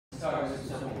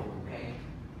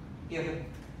Heel.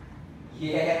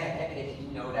 Yeah,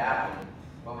 you know that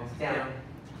one. Boys, down.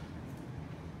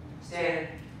 Stand.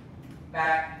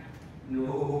 Back.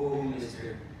 No,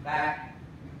 mister. Back.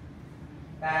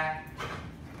 Back.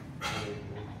 You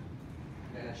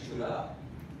gotta chew it up.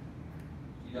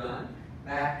 You done?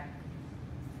 Back.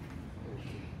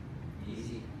 Okay.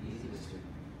 Easy, easy, mister.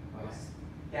 Boys.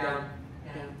 Down.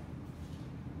 Down.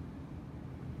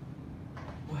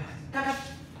 Boys. Come.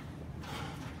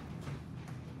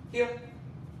 Heel.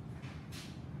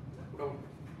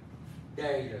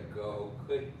 There you go.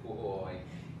 Good boy.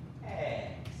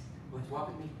 Yes. Boys, walk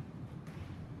with me.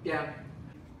 Down.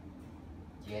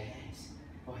 Yes.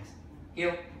 Boys.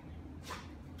 Heel.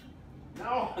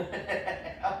 No.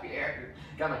 Up here.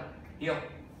 Come on. Heel.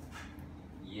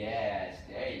 Yes.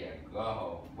 There you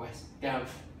go. Boys. Down.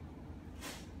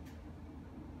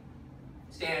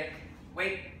 Stand.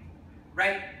 Wait.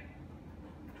 Right.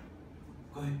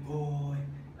 Good boy.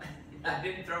 I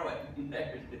didn't throw it.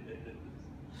 There it is.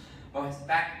 Boys,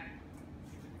 back.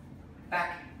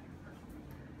 Back.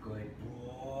 Good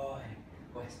boy.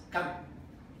 Boys, come.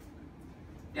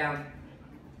 Down.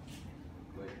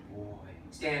 Good boy.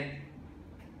 Stand.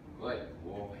 Good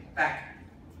boy. Back.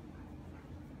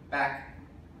 Back.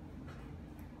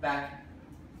 Back.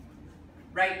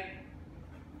 Right.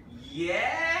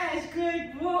 Yes,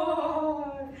 good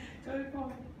boy. Good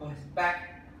boy. Boys,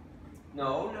 back.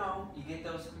 No, no. You get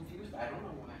those confused? I don't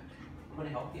know why. I'm going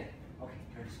to help you. Okay,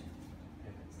 turn this way.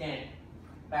 Stand.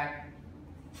 Back.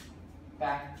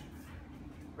 Back.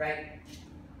 Right.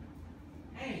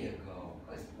 There you go.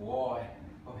 Good boy.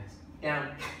 Boys.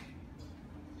 Down.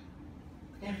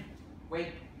 Down. Wait.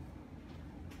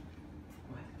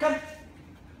 Come.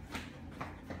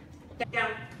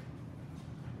 Down.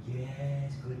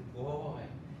 Yes, good boy.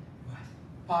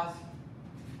 Pause.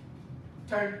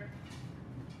 Turn.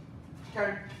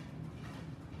 Turn.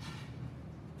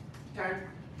 Turn.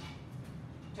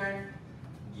 Turn.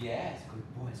 Yes,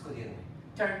 good boy. Let's go the other way.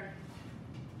 Turn.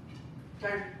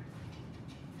 Turn.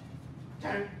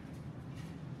 Turn.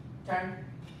 Turn.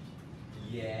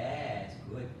 Yes,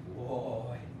 good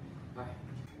boy. Right.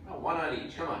 Oh, one on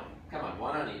each. Come on. Come on.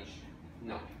 One on each.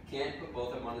 No, can't put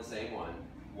both of them on the same one.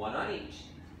 One on each.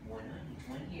 One on each.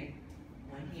 One here.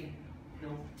 One here. No.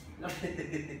 No.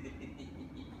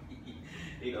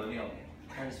 There you go, Neil.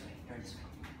 Turn this way. Turn this way.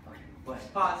 Okay. Boys,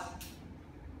 pause.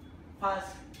 Pause.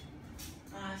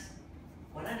 Pause.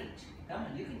 One on each. Come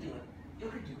on, you can do it. You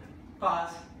can do it.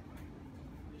 Pause.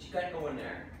 What you got going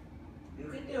there? You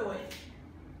can do it.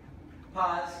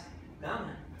 Pause. Come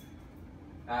on.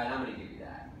 Alright, I'm gonna give you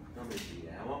that. I'm gonna give you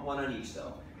that. I want one on each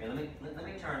though. Here, let me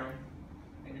turn them.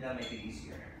 Maybe that'll make it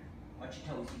easier. Watch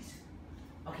your toesies.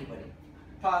 Okay, buddy.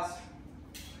 Pause.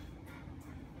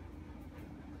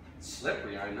 It's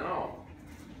slippery, I know.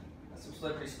 That's some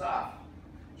slippery stuff.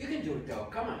 You can do it though.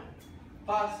 Come on.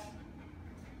 Pause.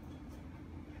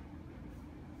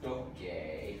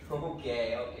 Okay.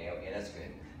 Okay. That's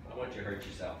good. I don't want you to hurt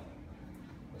yourself.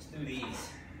 Let's do these. Let's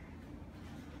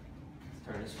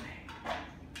turn this way.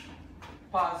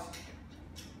 Pause.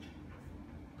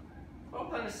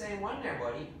 Both on the same one there,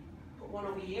 buddy. Put one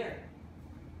over here.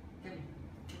 Come here.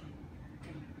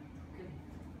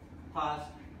 Pause.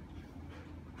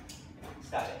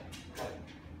 Stop it. Stop it.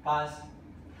 Pause.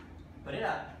 Put it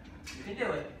up. You can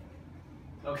do it.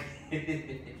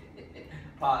 Okay.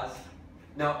 Pause.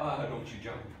 No, don't you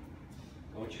jump.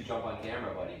 Don't you jump on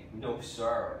camera, buddy. No,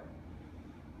 sir.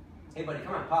 Hey, buddy,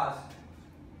 come on, pause.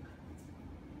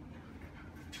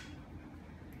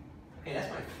 Okay, that's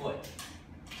my foot.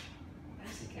 That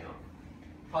doesn't count.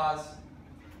 Pause.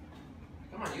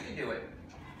 Come on, you can do it.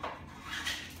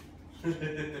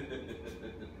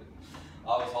 I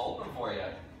was holding them for you.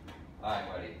 All right,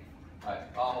 buddy. All right,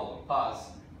 I'll hold them. Pause.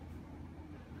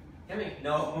 Come here.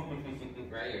 No.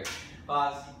 Right here.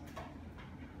 Pause.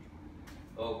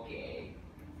 Okay.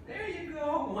 There you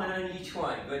go. One on each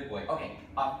one. Good boy. Okay.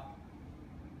 Up.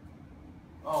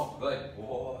 Oh, good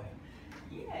boy.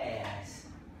 Yes.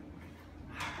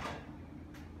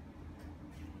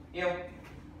 Heel.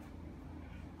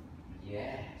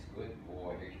 Yes. Good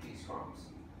boy. Here, get these crumbs.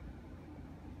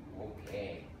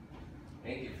 Okay.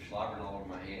 Thank you for slobbering all over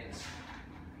my hands.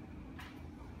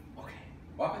 Okay.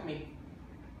 Walk with me.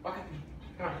 Walk with me.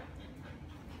 Come on.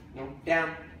 No.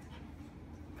 Down.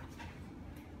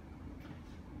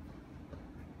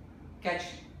 Catch.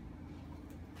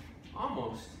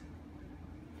 Almost.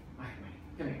 All right,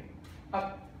 come here.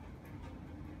 Up.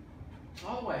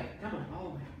 All the way. Come on, all the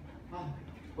way. All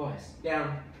the way. Boys,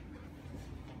 down.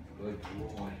 Good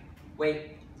boy.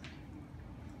 Wait.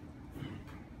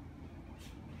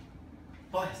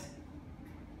 Boys.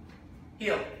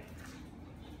 Heel.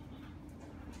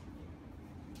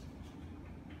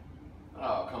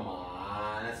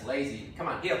 that's lazy. Come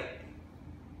on, heel.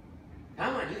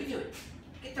 Come on, you can do it.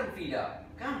 Get them feet up.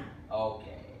 Come on.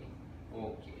 Okay.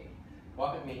 Okay.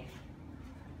 Walk with me.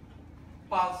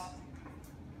 Pause.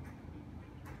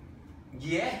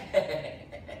 Yeah.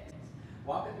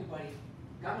 Walk with me, buddy.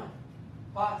 Come on.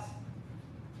 Pause.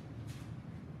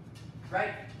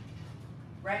 Right.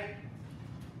 Right.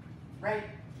 Right.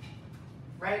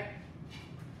 Right.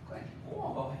 Good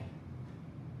boy.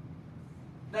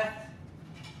 Left.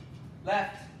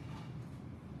 Left.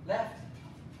 Left.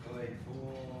 Good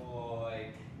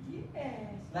boy.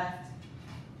 Yes. Left.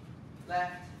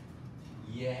 Left.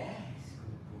 Yes.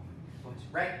 Good boy. Push.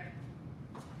 Right.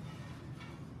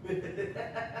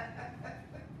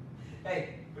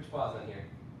 Hey, put your paws on here.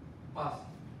 Pause.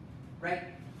 Right.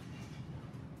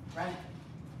 Right.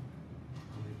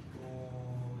 Good boy.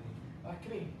 All right,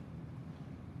 come here.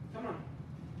 Come on.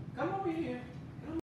 Come over here.